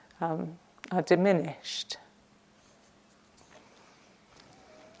are diminished.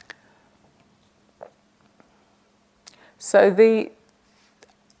 So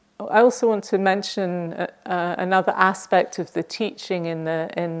I also want to mention another aspect of the teaching in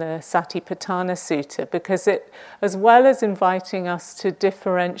the Satipatthana Sutta, because it, as well as inviting us to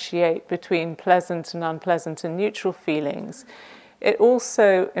differentiate between pleasant and unpleasant and neutral feelings, it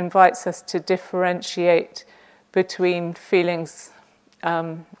also invites us to differentiate between feelings,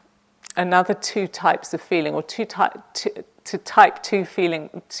 another two types of feeling, or to type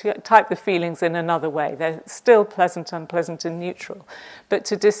the feelings in another way. They're still pleasant, unpleasant, and neutral, but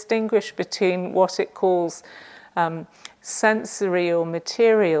to distinguish between what it calls sensory or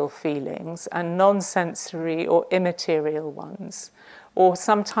material feelings and non-sensory or immaterial ones. Or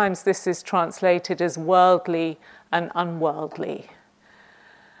sometimes this is translated as worldly and unworldly.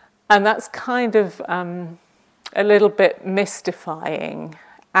 And that's kind of a little bit mystifying.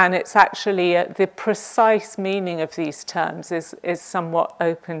 And it's actually the precise meaning of these terms is somewhat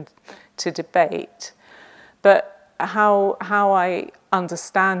open to debate. But how I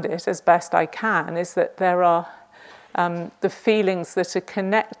understand it as best I can is that there are the feelings that are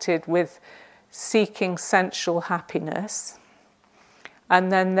connected with seeking sensual happiness. And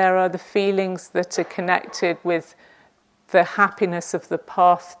then there are the feelings that are connected with the happiness of the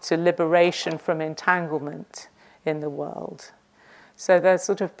path to liberation from entanglement in the world. So there's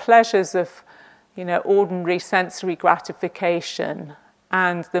sort of pleasures of, ordinary sensory gratification,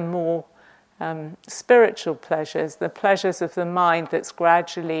 and the more spiritual pleasures, the pleasures of the mind that's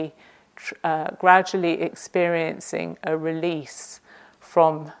gradually experiencing a release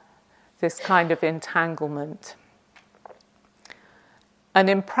from this kind of entanglement. And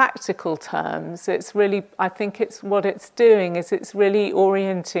in practical terms, it's really, I think what it's doing is it's really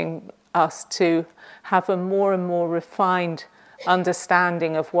orienting us to have a more and more refined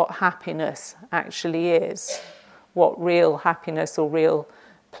understanding of what happiness actually is, what real happiness or real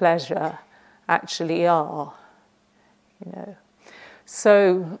pleasure actually are.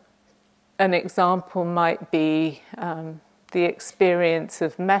 So an example might be the experience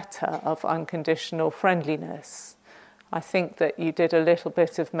of metta, of unconditional friendliness. I think that you did a little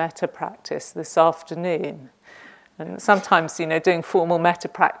bit of metta practice this afternoon. And sometimes, doing formal metta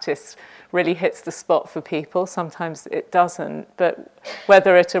practice really hits the spot for people. Sometimes it doesn't. But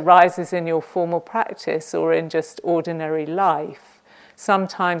whether it arises in your formal practice or in just ordinary life,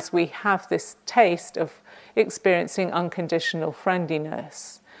 sometimes we have this taste of experiencing unconditional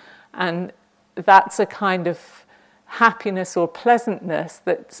friendliness. And that's a kind of happiness or pleasantness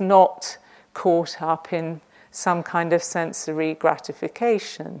that's not caught up in some kind of sensory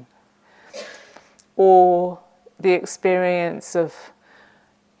gratification. Or the experience of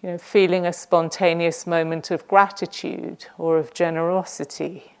feeling a spontaneous moment of gratitude or of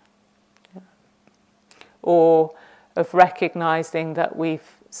generosity, or of recognizing that we've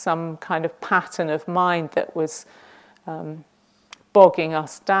some kind of pattern of mind that was bogging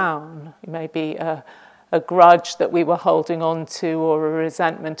us down. Maybe a grudge that we were holding on to, or a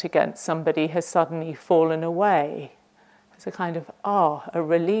resentment against somebody has suddenly fallen away. It's a kind of a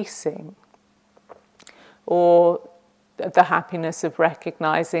releasing. Or the happiness of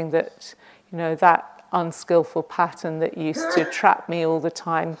recognizing that, that unskillful pattern that used to trap me all the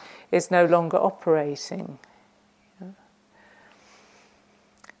time is no longer operating.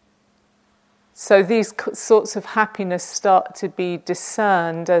 So these sorts of happiness start to be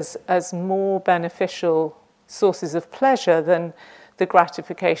discerned as more beneficial sources of pleasure than the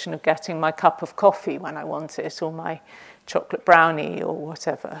gratification of getting my cup of coffee when I want it, or my chocolate brownie, or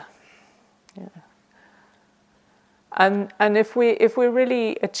whatever. And if we're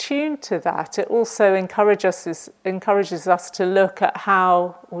really attuned to that, it also encourages us to look at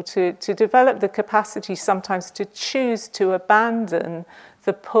how, or to develop the capacity sometimes to choose to abandon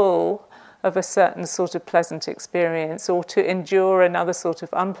the pull of a certain sort of pleasant experience, or to endure another sort of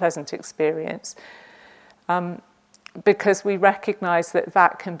unpleasant experience, because we recognize that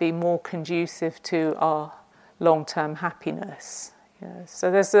that can be more conducive to our long-term happiness. So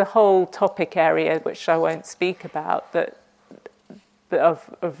there's a whole topic area which I won't speak about, that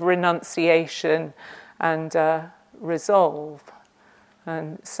of renunciation and resolve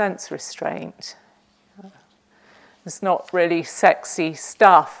and sense restraint. It's not really sexy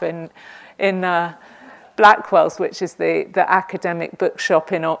stuff in Blackwell's, which is the academic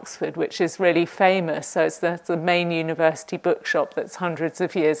bookshop in Oxford, which is really famous. So it's the main university bookshop that's hundreds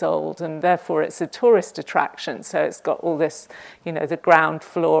of years old, and therefore it's a tourist attraction. So it's got all this, the ground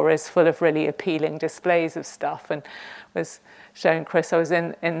floor is full of really appealing displays of stuff. And was showing Chris, I was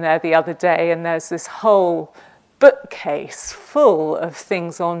in there the other day, and there's this whole bookcase full of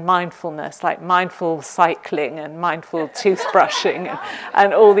things on mindfulness, like mindful cycling and mindful toothbrushing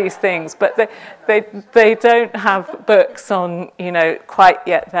and all these things. But they don't have books on, quite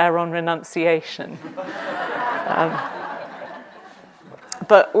yet there on renunciation.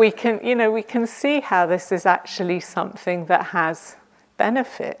 But we can see how this is actually something that has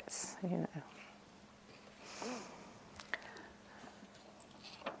benefits,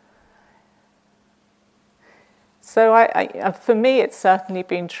 So for me, it's certainly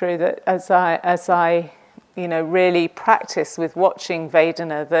been true that as I really practice with watching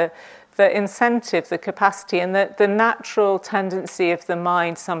Vedana, the incentive, the capacity, and the natural tendency of the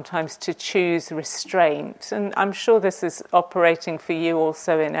mind sometimes to choose restraint, and I'm sure this is operating for you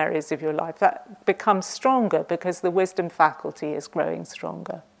also in areas of your life, that becomes stronger because the wisdom faculty is growing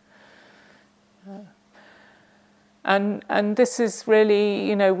stronger. And this is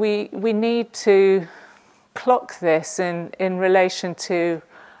really, we need to clock this in relation to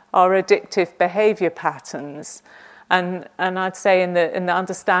our addictive behavior patterns. And I'd say in the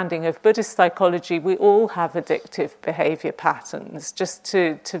understanding of Buddhist psychology, we all have addictive behavior patterns, just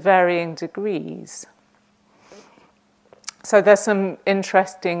to varying degrees. So there's some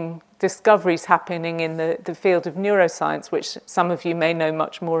interesting discoveries happening in the field of neuroscience, which some of you may know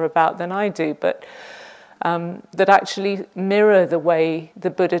much more about than I do, but that actually mirror the way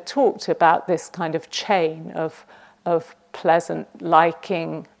the Buddha talked about this kind of chain of pleasant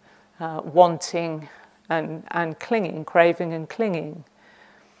liking, wanting, and clinging, craving and clinging.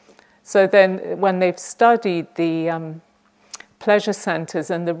 So then when they've studied the pleasure centers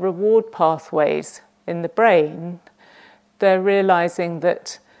and the reward pathways in the brain, they're realizing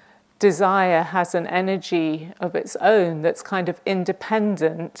that desire has an energy of its own that's kind of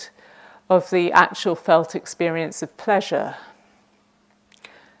independent of the actual felt experience of pleasure.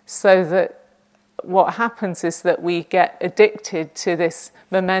 So that what happens is that we get addicted to this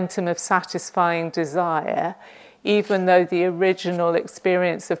momentum of satisfying desire, even though the original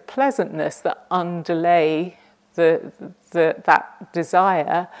experience of pleasantness that underlay that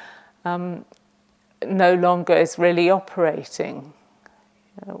desire no longer is really operating.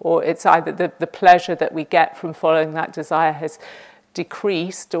 Or it's either the pleasure that we get from following that desire has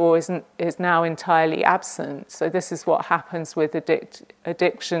decreased or is now entirely absent. So this is what happens with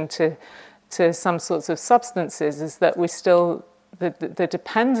addiction to some sorts of substances, is that we still, the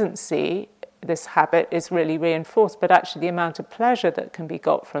dependency, this habit is really reinforced, but actually the amount of pleasure that can be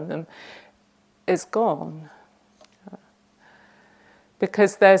got from them is gone.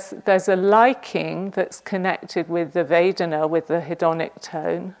 Because there's a liking that's connected with the Vedana, with the hedonic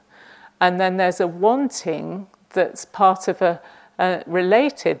tone, and then there's a wanting that's part of a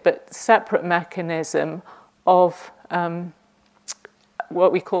related but separate mechanism of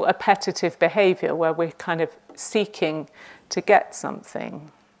what we call appetitive behavior, where we're kind of seeking to get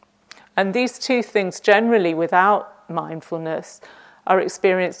something. And these two things, generally without mindfulness, are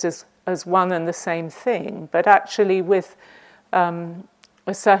experienced as one and the same thing, but actually with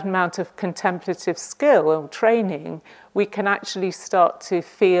a certain amount of contemplative skill or training, we can actually start to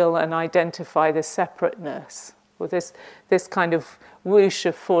feel and identify the separateness, or this kind of whoosh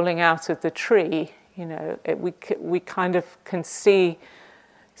of falling out of the tree. We kind of can see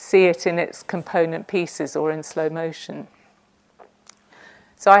it in its component pieces or in slow motion.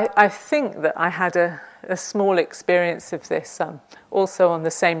 So I think that I had a small experience of this also on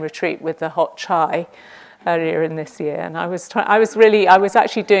the same retreat with the hot chai earlier in this year, and I was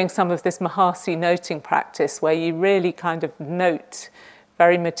actually doing some of this Mahasi noting practice, where you really kind of note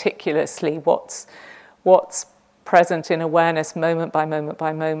very meticulously what's present in awareness moment by moment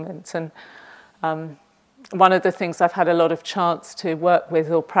by moment. And one of the things I've had a lot of chance to work with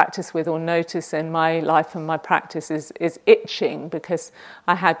or practice with or notice in my life and my practice is itching, because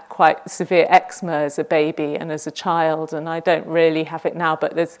I had quite severe eczema as a baby and as a child, and I don't really have it now,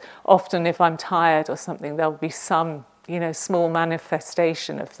 but there's often, if I'm tired or something, there'll be some, small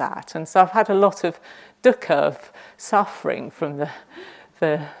manifestation of that. And so I've had a lot of dukkha, of suffering from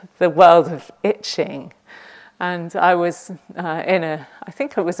the world of itching. And I was I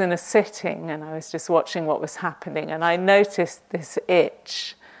think I was in a sitting, and I was just watching what was happening, and I noticed this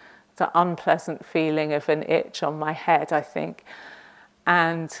itch, the unpleasant feeling of an itch on my head, I think.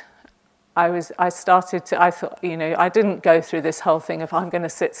 And I thought, I didn't go through this whole thing of, I'm going to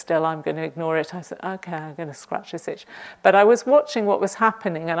sit still, I'm going to ignore it. I said, okay, I'm going to scratch this itch. But I was watching what was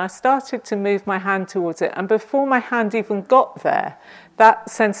happening, and I started to move my hand towards it. And before my hand even got there, that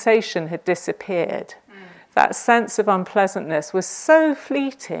sensation had disappeared. That sense of unpleasantness was so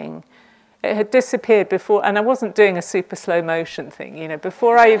fleeting. It had disappeared before, and I wasn't doing a super slow motion thing,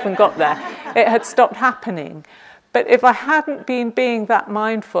 before I even got there, it had stopped happening. But if I hadn't been being that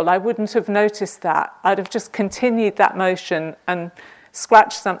mindful, I wouldn't have noticed that. I'd have just continued that motion and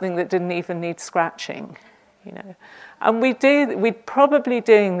scratched something that didn't even need scratching, And we'd probably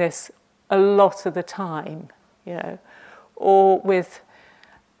doing this a lot of the time, or with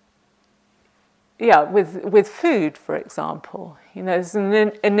food, for example. There's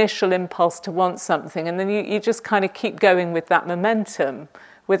an initial impulse to want something, and then you just kind of keep going with that momentum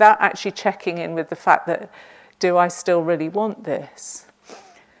without actually checking in with the fact that, do I still really want this?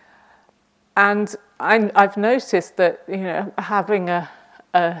 And I've noticed that, having a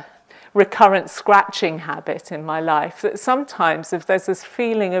recurrent scratching habit in my life, that sometimes if there's this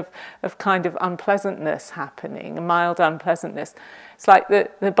feeling of kind of unpleasantness happening, a mild unpleasantness, it's like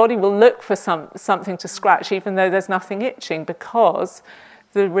the body will look for something to scratch even though there's nothing itching, because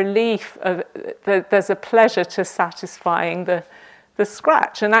the relief of there's a pleasure to satisfying the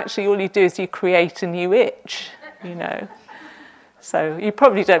scratch, and actually all you do is you create a new itch, So you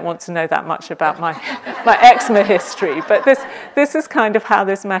probably don't want to know that much about my eczema history, but this is kind of how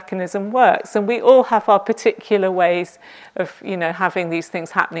this mechanism works. And we all have our particular ways of, having these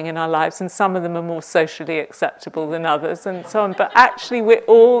things happening in our lives, and some of them are more socially acceptable than others and so on. But actually we're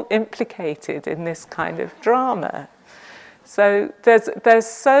all implicated in this kind of drama. So there's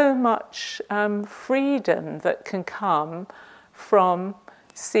so much freedom that can come from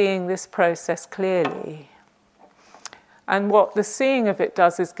seeing this process clearly. And what the seeing of it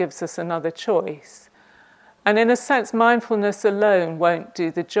does is gives us another choice. And in a sense, mindfulness alone won't do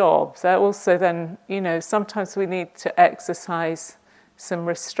the job. There also then, sometimes we need to exercise some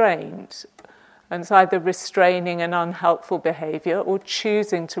restraint. And it's either restraining an unhelpful behavior or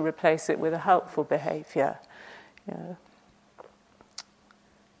choosing to replace it with a helpful behavior.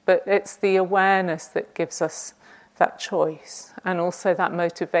 But it's the awareness that gives us that choice, and also that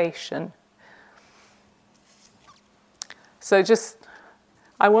motivation. So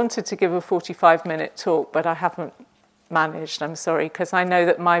I wanted to give a 45-minute talk, but I haven't managed, I'm sorry, because I know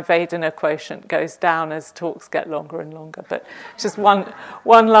that my Vedana quotient goes down as talks get longer and longer. But just one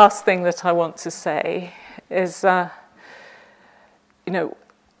last thing that I want to say is, that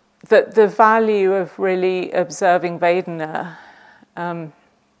the value of really observing Vedana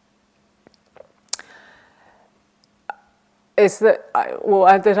is that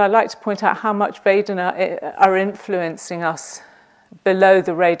I'd like to point out how much Vedana are influencing us below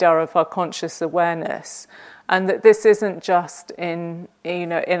the radar of our conscious awareness, and that this isn't just in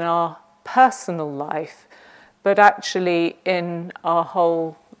our personal life, but actually in our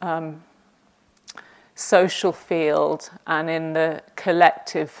whole social field and in the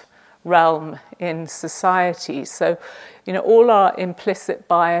collective realm in society. So, all our implicit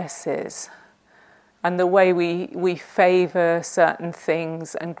biases and the way we favour certain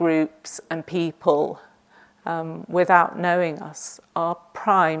things and groups and people without knowing us are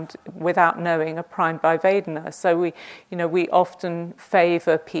primed, without knowing, are primed by Vedana. So we often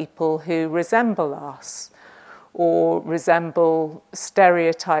favour people who resemble us or resemble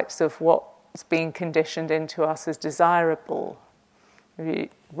stereotypes of what's being conditioned into us as desirable.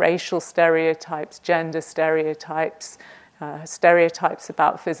 Racial stereotypes, gender stereotypes, stereotypes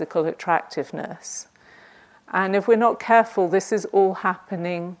about physical attractiveness. And if we're not careful, this is all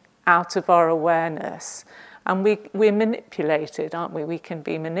happening out of our awareness. And we're manipulated, aren't we? We can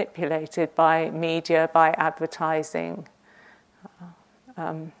be manipulated by media, by advertising.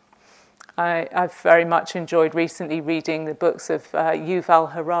 I've very much enjoyed recently reading the books of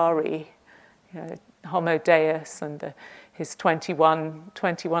Yuval Harari, Homo Deus, and his 21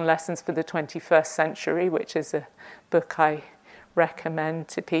 Lessons for the 21st Century, which is a book I recommend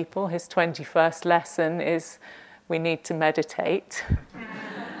to people. His 21st lesson is we need to meditate.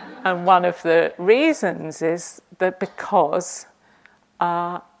 And one of the reasons is that because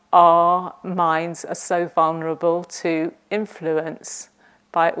our minds are so vulnerable to influence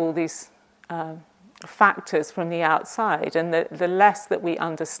by all these factors from the outside, and the less that we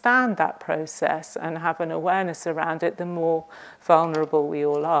understand that process and have an awareness around it, the more vulnerable we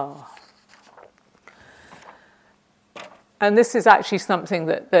all are. And this is actually something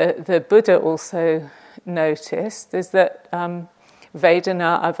that the Buddha also noticed, is that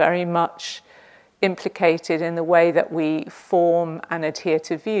Vedana are very much implicated in the way that we form and adhere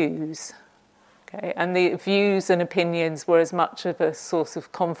to views. Okay? And the views and opinions were as much of a source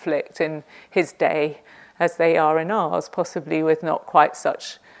of conflict in his day as they are in ours, possibly with not quite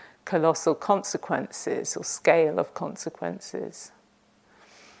such colossal consequences or scale of consequences.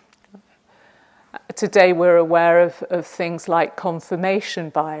 Today we're aware of things like confirmation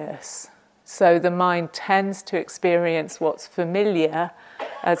bias. So the mind tends to experience what's familiar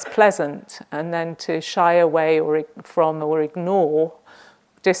as pleasant, and then to shy away from or ignore,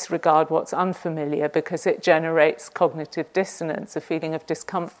 disregard what's unfamiliar, because it generates cognitive dissonance, a feeling of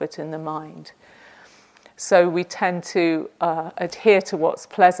discomfort in the mind. So we tend to adhere to what's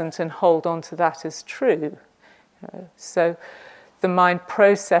pleasant and hold on to that as true. So the mind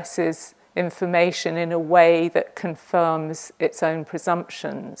processes information in a way that confirms its own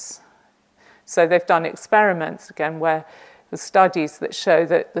presumptions. So they've done experiments, again, where the studies that show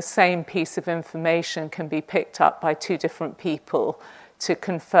that the same piece of information can be picked up by two different people to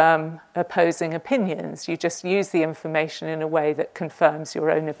confirm opposing opinions. You just use the information in a way that confirms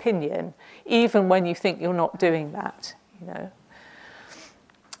your own opinion, even when you think you're not doing that,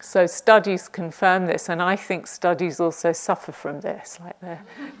 So studies confirm this, and I think studies also suffer from this. Like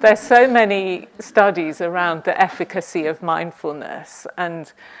there's so many studies around the efficacy of mindfulness,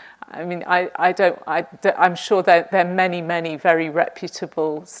 and I mean, I'm sure that there are many, many very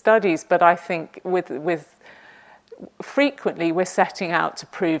reputable studies, but I think with frequently we're setting out to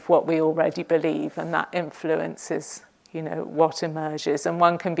prove what we already believe, and that influences what emerges, and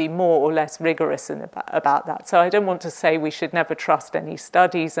one can be more or less rigorous about that. So I don't want to say we should never trust any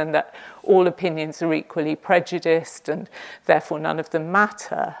studies and that all opinions are equally prejudiced and therefore none of them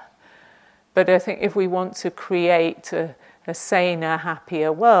matter. But I think if we want to create a saner,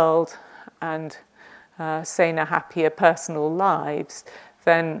 happier world and saner, happier personal lives,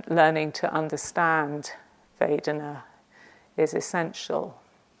 then learning to understand Vedana is essential.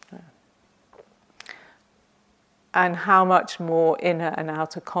 And how much more inner and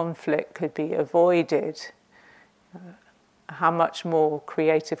outer conflict could be avoided? How much more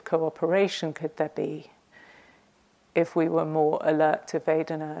creative cooperation could there be if we were more alert to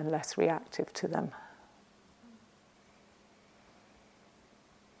Vedana and less reactive to them?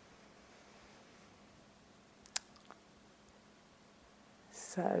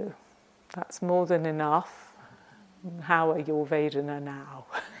 So that's more than enough. How are your Vedana now?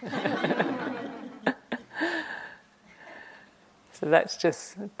 So let's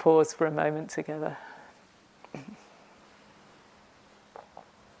just pause for a moment together.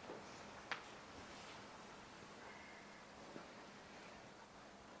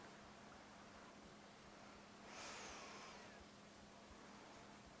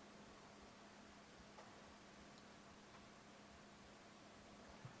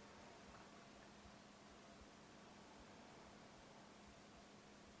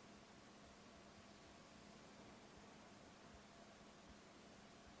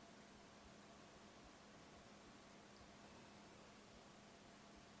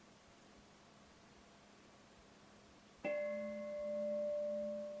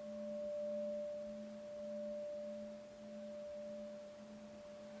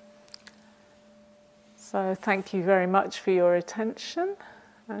 So thank you very much for your attention,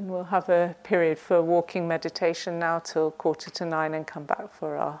 and we'll have a period for walking meditation now till 8:45 and come back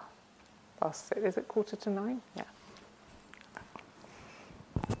for our last. Is it 8:45? Yeah.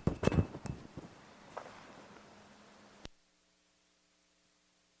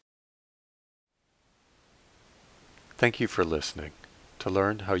 Thank you for listening. To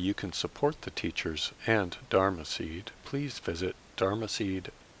learn how you can support the teachers and Dharma Seed, please visit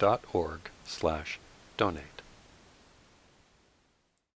dharmaseed.org/donate.